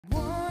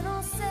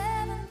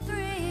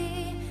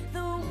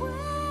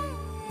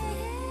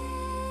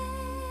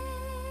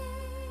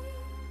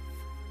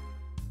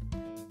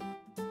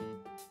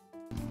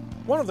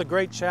One of the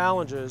great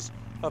challenges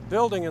of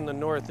building in the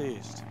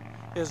Northeast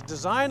is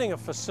designing a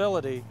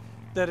facility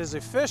that is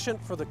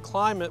efficient for the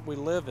climate we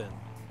live in.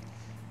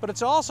 But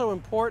it's also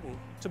important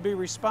to be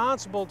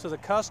responsible to the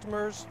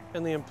customers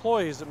and the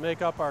employees that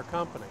make up our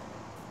company.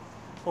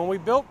 When we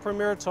built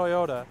Premier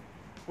Toyota,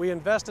 we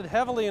invested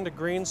heavily into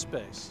green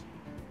space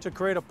to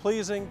create a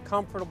pleasing,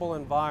 comfortable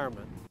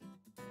environment.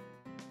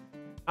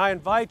 I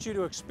invite you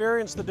to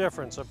experience the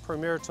difference of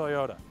Premier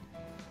Toyota.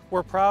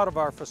 We're proud of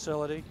our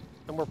facility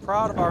and we're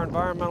proud of our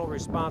environmental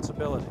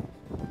responsibility.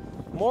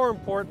 More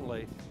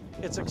importantly,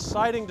 it's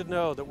exciting to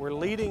know that we're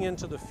leading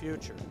into the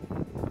future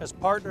as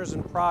partners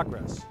in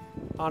progress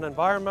on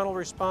environmental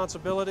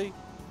responsibility,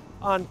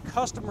 on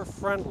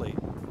customer-friendly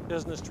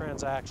business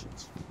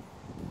transactions.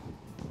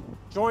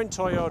 Join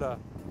Toyota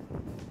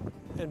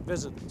and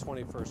visit the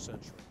 21st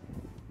century.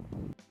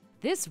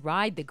 This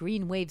Ride the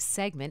Green Wave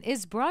segment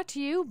is brought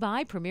to you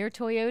by Premier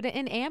Toyota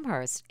in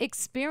Amherst.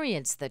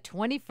 Experience the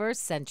 21st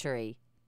century.